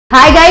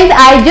Hi guys,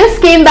 I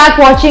just came back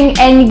watching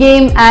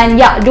Endgame and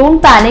yeah,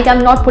 don't panic,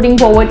 I'm not putting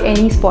forward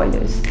any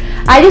spoilers.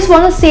 I just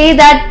want to say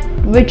that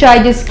which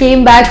I just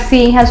came back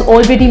seeing has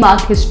already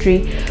marked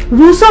history.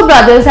 Russo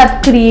brothers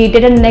have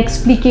created an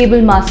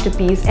inexplicable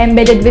masterpiece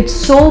embedded with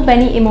so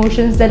many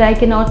emotions that I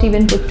cannot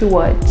even put to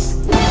words.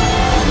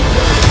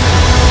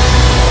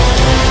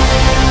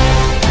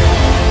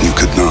 You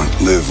could not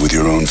live with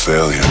your own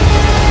failure.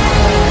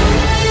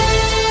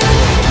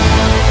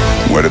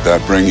 Where did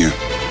that bring you?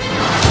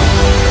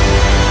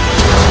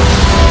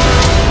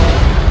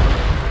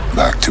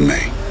 Back to me.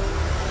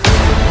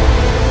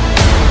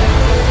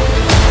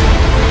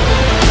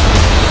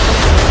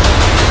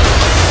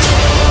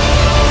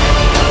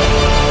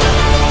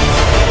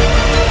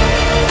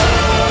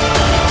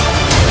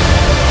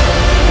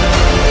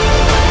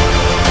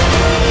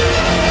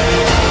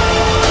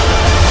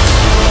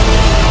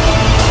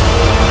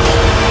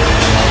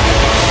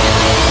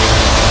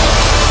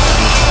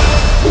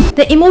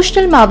 The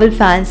emotional Marvel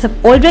fans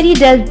have already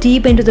delved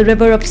deep into the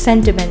river of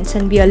sentiments,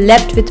 and we are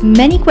left with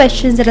many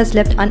questions that has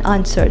left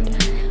unanswered.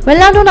 Well,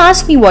 now don't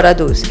ask me what are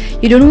those.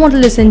 You don't want to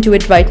listen to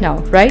it right now,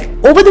 right?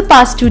 Over the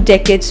past 2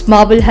 decades,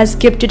 Marvel has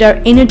gifted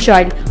our inner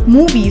child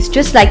movies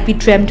just like we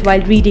dreamt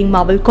while reading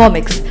Marvel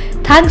comics,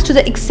 thanks to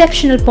the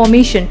exceptional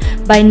formation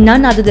by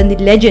none other than the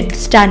legend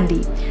Stan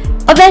Lee.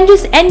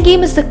 Avengers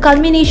Endgame is the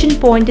culmination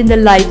point in the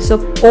lives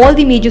of all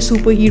the major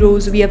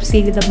superheroes we have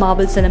seen in the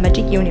Marvel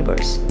Cinematic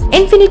Universe.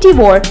 Infinity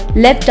War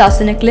left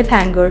us in a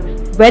cliffhanger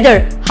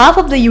whether half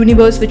of the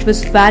universe which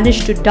was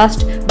vanished to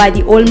dust by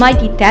the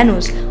almighty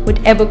Thanos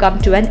would ever come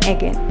to an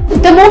again.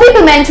 The movie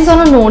commences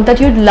on a note that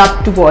you'd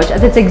love to watch,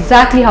 and that's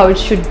exactly how it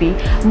should be.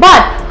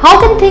 But how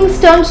can things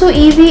turn so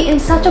easy in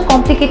such a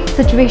complicated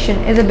situation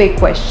is a big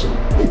question.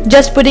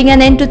 Just putting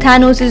an end to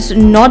Thanos is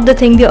not the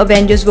thing the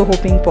Avengers were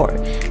hoping for.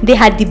 They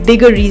had the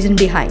bigger reason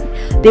behind.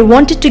 They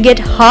wanted to get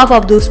half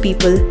of those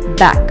people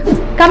back.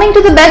 Coming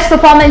to the best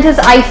performances,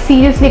 I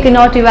seriously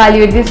cannot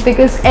evaluate this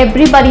because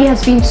everybody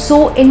has been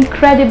so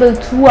incredible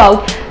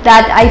throughout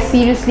that I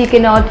seriously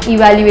cannot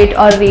evaluate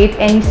or rate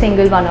any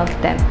single one of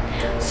them.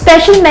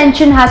 Special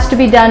mention has to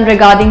be done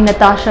regarding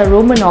Natasha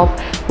Romanoff,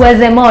 who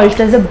has emerged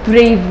as a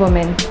brave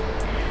woman.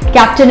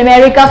 Captain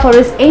America for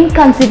his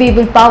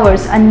inconceivable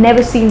powers are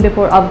never seen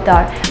before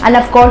Avatar, and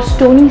of course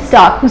Tony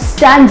Stark, who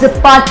stands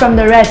apart from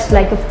the rest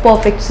like a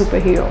perfect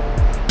superhero.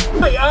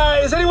 Hey,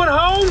 is anyone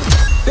home?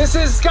 This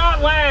is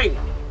Scott Lang.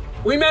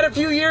 We met a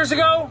few years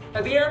ago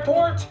at the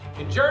airport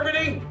in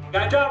Germany.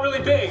 I got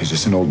really big. Is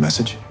this an old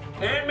message?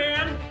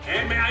 Ant-Man,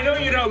 I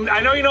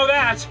know you know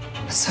that.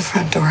 It's the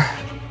front door.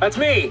 That's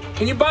me.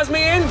 Can you buzz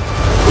me in?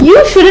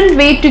 You shouldn't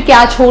wait to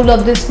catch hold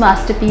of this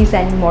masterpiece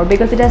anymore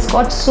because it has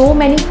got so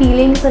many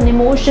feelings and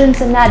emotions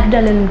and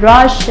adrenaline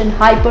rush and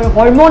hyper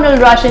hormonal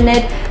rush in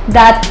it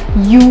that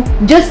you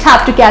just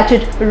have to catch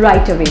it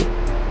right away.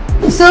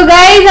 So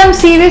guys, I'm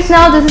serious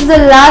now. This is the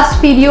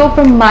last video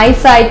from my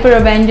side for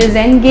Avengers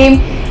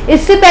Endgame.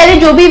 इससे पहले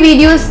जो भी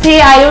videos थे,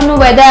 I don't know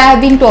whether I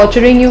have been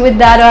torturing you with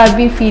that or I have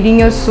been feeding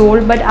your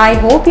soul, but I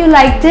hope you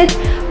liked it.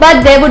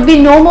 But there would be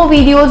no more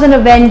videos on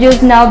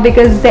Avengers now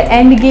because the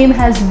Endgame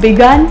has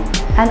begun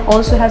and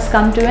also has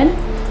come to an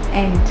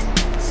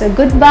end. So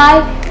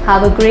goodbye,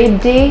 have a great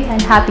day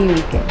and happy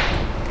weekend.